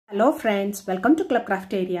Hello friends, welcome to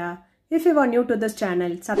Crafteria. If you are new to this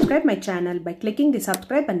channel, subscribe my channel by clicking the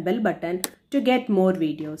subscribe and bell button to get more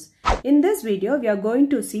videos. In this video, we are going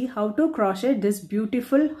to see how to crochet this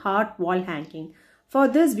beautiful heart wall hanging. For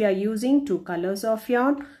this, we are using 2 colors of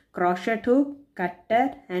yarn, crochet hook,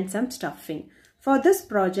 cutter and some stuffing. For this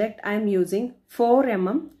project, I am using 4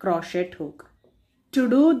 mm crochet hook. To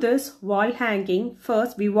do this wall hanging,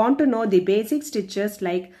 first we want to know the basic stitches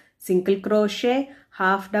like single crochet,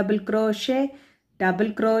 half double crochet,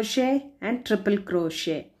 double crochet and triple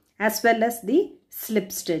crochet, as well as the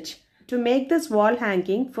slip stitch. To make this wall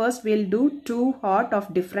hanging, first we'll do 2 heart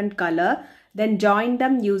of different color, then join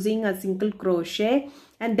them using a single crochet,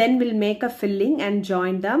 and then we'll make a filling and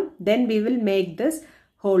join them. Then we will make this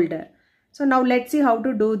holder. So now let's see how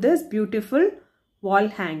to do this beautiful wall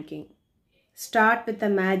hanging. Start with a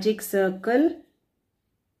magic circle.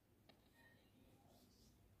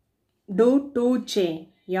 Do 2 chain.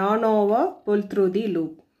 Yarn over, pull through the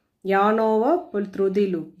loop. Yarn over, pull through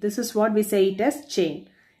the loop. This is what we say it as chain.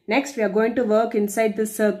 Next, we are going to work inside the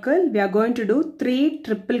circle. We are going to do 3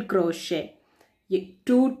 triple crochet.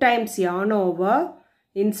 2 times yarn over,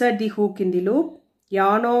 insert the hook in the loop.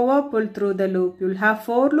 Yarn over, pull through the loop. You will have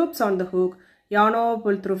 4 loops on the hook. Yarn over,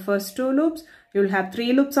 pull through first 2 loops. You will have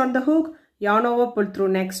 3 loops on the hook. Yarn over, pull through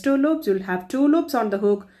next 2 loops. You will have 2 loops on the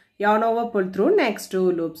hook. Yarn over, pull through next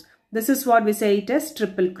 2 loops. This is what we say it as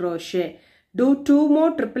triple crochet. Do 2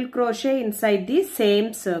 more triple crochet inside the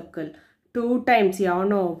same circle. 2 times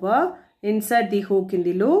yarn over, insert the hook in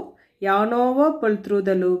the loop. Yarn over, pull through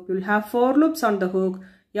the loop. You will have 4 loops on the hook.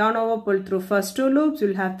 Yarn over, pull through first 2 loops. You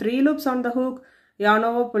will have 3 loops on the hook. Yarn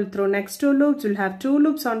over, pull through next 2 loops. You will have 2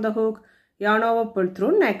 loops on the hook. Yarn over, pull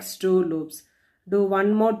through next 2 loops. Do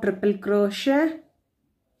 1 more triple crochet.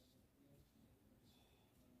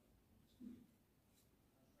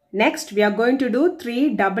 Next, we are going to do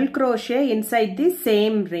 3 double crochet inside the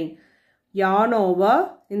same ring. Yarn over,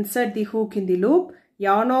 insert the hook in the loop.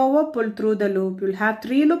 Yarn over, pull through the loop. You will have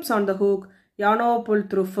 3 loops on the hook. Yarn over, pull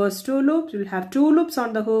through first 2 loops. You will have 2 loops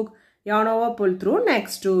on the hook. Yarn over, pull through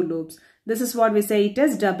next 2 loops. This is what we say it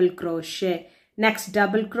as double crochet. Next,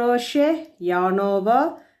 double crochet, yarn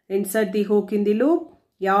over, insert the hook in the loop.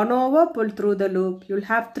 Yarn over, pull through the loop. You will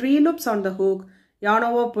have 3 loops on the hook. Yarn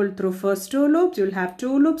over, pull through first 2 loops. You will have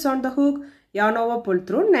 2 loops on the hook. Yarn over, pull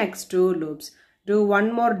through next 2 loops. Do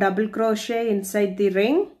 1 more double crochet inside the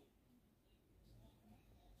ring.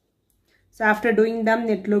 So after doing them,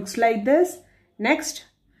 it looks like this. Next,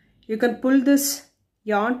 you can pull this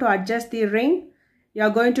yarn to adjust the ring. You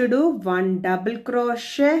are going to do 1 double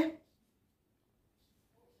crochet.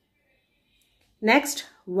 Next,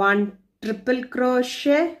 1 triple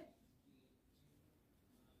crochet.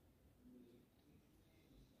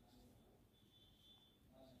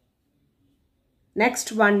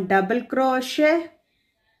 Next, 1 double crochet.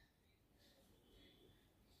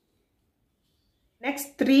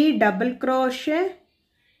 Next, 3 double crochet.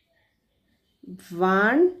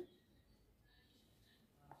 1,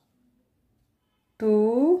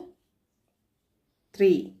 2,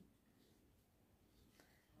 3.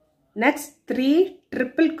 Next, 3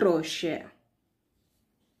 triple crochet.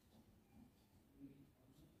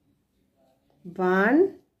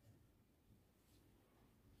 1,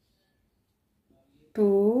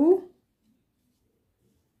 2,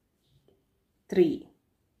 3.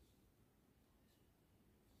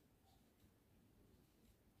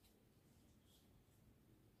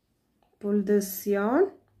 Pull this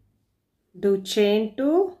yarn, do chain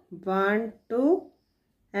 2, 1, 2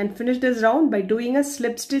 and finish this round by doing a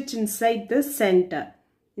slip stitch inside the center.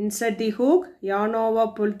 Insert the hook, yarn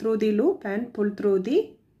over, pull through the loop and pull through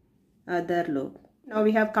the other loop. Now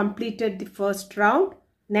we have completed the first round.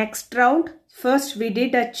 Next round, first we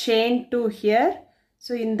did a chain 2 here.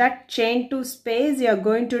 So in that chain 2 space, you are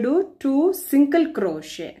going to do 2 single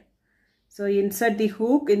crochet. So insert the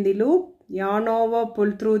hook in the loop, yarn over,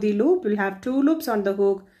 pull through the loop. You'll have 2 loops on the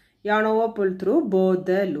hook, yarn over, pull through both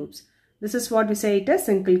the loops. This is what we say it as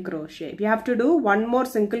single crochet. We have to do 1 more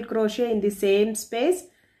single crochet in the same space.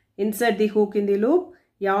 Insert the hook in the loop,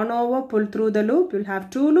 yarn over, pull through the loop. You'll have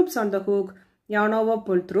 2 loops on the hook, yarn over,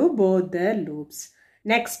 pull through both the loops.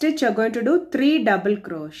 Next stitch, you are going to do 3 double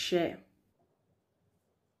crochet.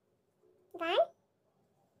 1,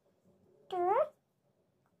 2,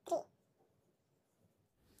 3.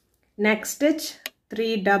 Next stitch,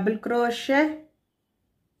 3 double crochet.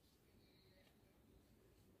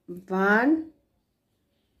 1,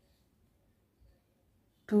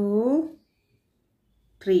 2,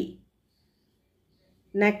 3.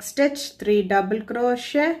 Next stitch, 3 double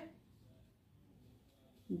crochet.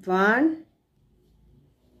 1,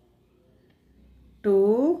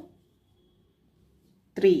 2,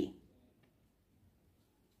 3.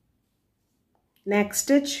 Next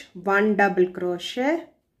stitch 1 double crochet.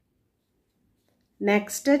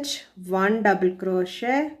 Next stitch 1 double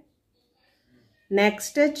crochet. Next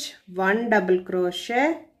stitch 1 double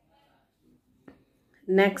crochet.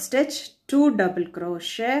 Next stitch 2 double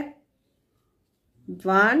crochet.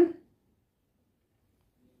 1,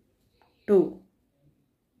 2.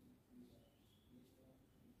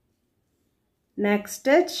 Next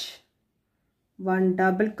stitch 1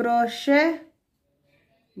 double crochet,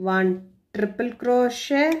 1 triple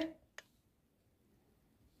crochet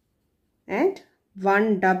and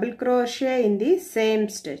 1 double crochet in the same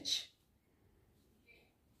stitch.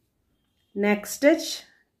 Next stitch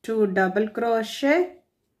 2 double crochet,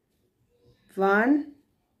 1,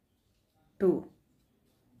 2.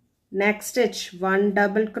 Next stitch 1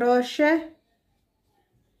 double crochet.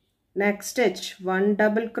 Next stitch 1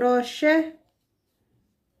 double crochet.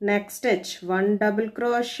 Next stitch 1 double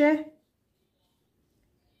crochet.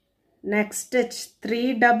 Next stitch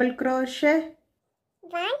 3 double crochet.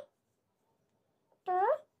 1, 2,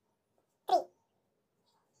 3.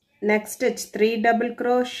 Next stitch 3 double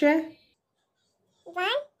crochet. 1,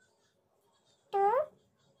 2,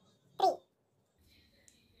 3.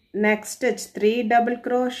 Next stitch 3 double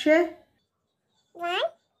crochet. 1,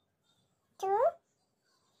 2,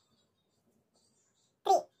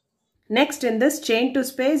 3. Next, in this chain to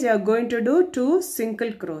space, you are going to do 2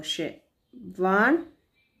 single crochet. 1,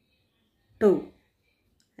 2.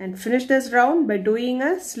 And finish this round by doing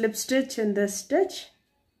a slip stitch in this stitch.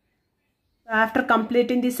 After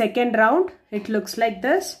completing the second round, it looks like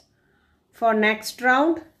this. For next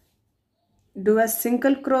round, do a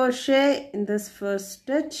single crochet in this first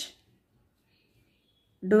stitch.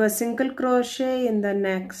 Do a single crochet in the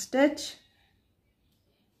next stitch.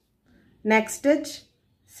 Next stitch,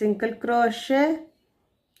 single crochet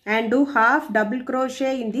and do half double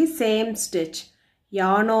crochet in the same stitch.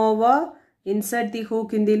 Yarn over, insert the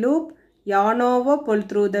hook in the loop, yarn over, pull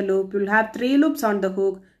through the loop. You will have 3 loops on the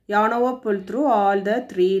hook. Yarn over, pull through all the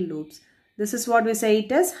 3 loops. This is what we say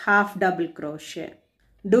it as half double crochet.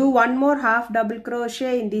 Do one more half double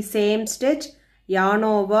crochet in the same stitch. Yarn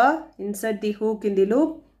over, insert the hook in the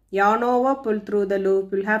loop, yarn over, pull through the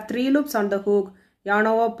loop. You will have 3 loops on the hook. Yarn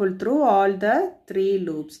over, pull through all the 3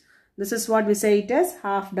 loops. This is what we say it as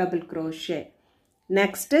half double crochet.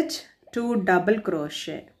 Next stitch 2 double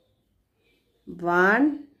crochet.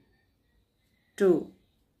 1, 2.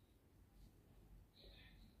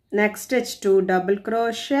 Next stitch 2 double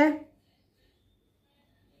crochet.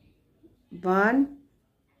 1,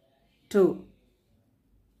 2.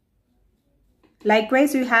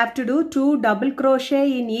 Likewise, you have to do 2 double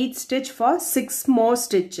crochet in each stitch for 6 more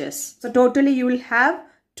stitches. So totally you will have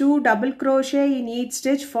 2 double crochet in each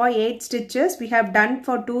stitch for 8 stitches. We have done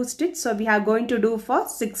for 2 stitches, so we are going to do for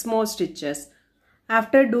 6 more stitches.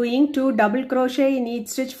 After doing 2 double crochet in each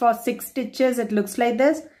stitch for 6 stitches, it looks like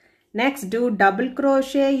this. Next, do double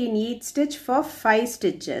crochet in each stitch for 5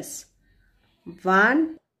 stitches.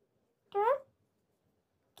 1, 2,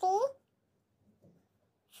 3,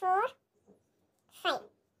 4, 5.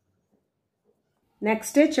 Next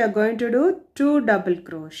stitch you are going to do 2 double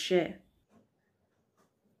crochet.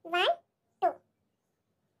 1, 2.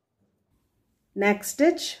 Next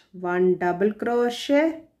stitch 1 double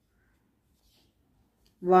crochet,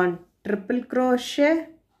 1 triple crochet,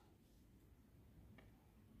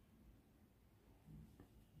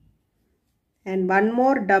 and 1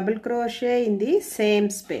 more double crochet in the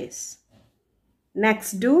same space.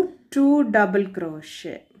 Next do 2 double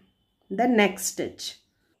crochet. The next stitch.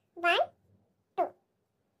 1, 2.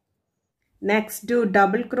 Next do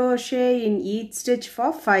double crochet in each stitch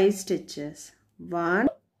for 5 stitches. 1,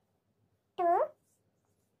 2,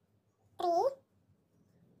 3,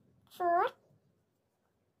 4,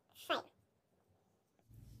 5.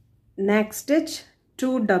 next stitch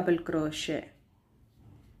 2 double crochet.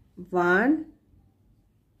 1,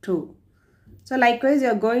 2. So likewise you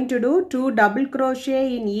are going to do 2 double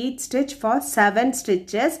crochet in each stitch for 7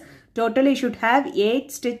 stitches. Totally you should have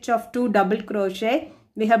 8 stitch of 2 double crochet.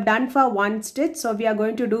 We have done for 1 stitch, so we are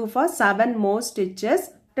going to do for 7 more stitches.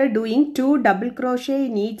 After doing 2 double crochet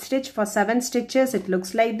in each stitch for 7 stitches, it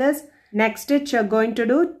looks like this. Next stitch you are going to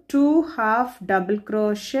do 2 half double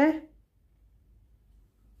crochet.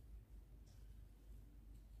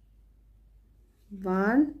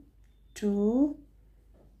 1, 2,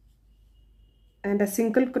 and a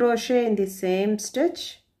single crochet in the same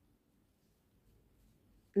stitch.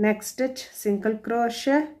 Next stitch single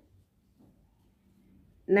crochet.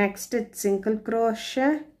 Next stitch single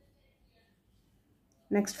crochet.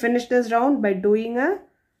 Next finish this round by doing a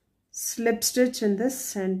slip stitch in the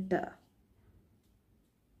center.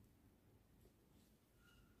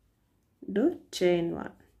 Do chain 1.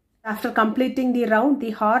 After completing the round,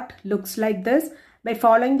 the heart looks like this. By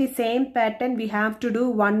following the same pattern, we have to do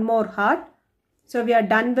one more heart. So we are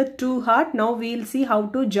done with 2 hearts. Now we will see how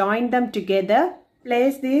to join them together.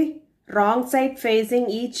 Place the wrong side facing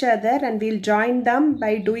each other and we'll join them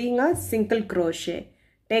by doing a single crochet.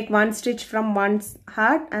 Take one stitch from one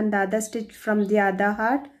heart and the other stitch from the other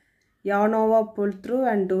heart. Yarn over, pull through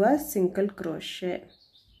and do a single crochet.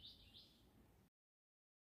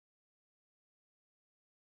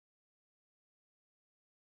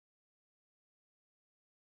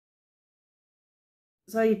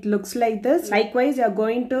 So it looks like this. Likewise, you are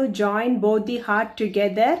going to join both the heart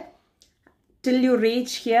together till you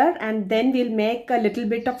reach here, and then we'll make a little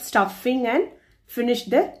bit of stuffing and finish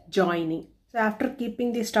the joining. So after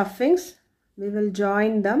keeping the stuffings, we will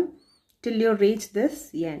join them till you reach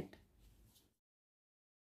this end.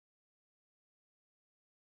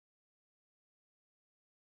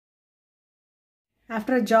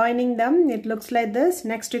 After joining them, it looks like this.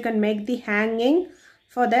 Next you can make the hanging.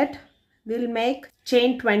 For that, we'll make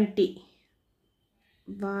chain 20.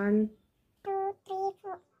 1, 2, 3,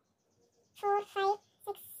 4, 4, 5,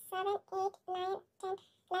 6, 7, 8, 9, 10,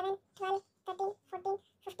 11, 12, 13, 14,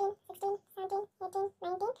 15, 16, 17, 18,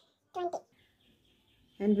 19, 20.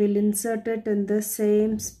 And we'll insert it in the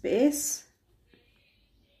same space.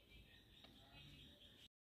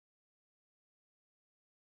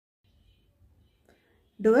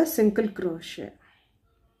 Do a single crochet.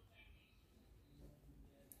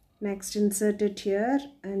 Next, insert it here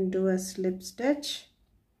and do a slip stitch.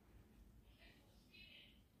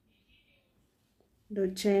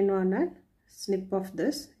 Do chain 1 and snip off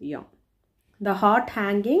this yarn. The heart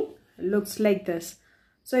hanging looks like this.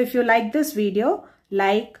 So if you like this video,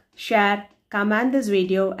 like, share, comment this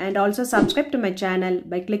video and also subscribe to my channel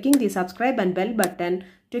by clicking the subscribe and bell button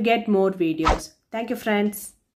to get more videos. Thank you friends.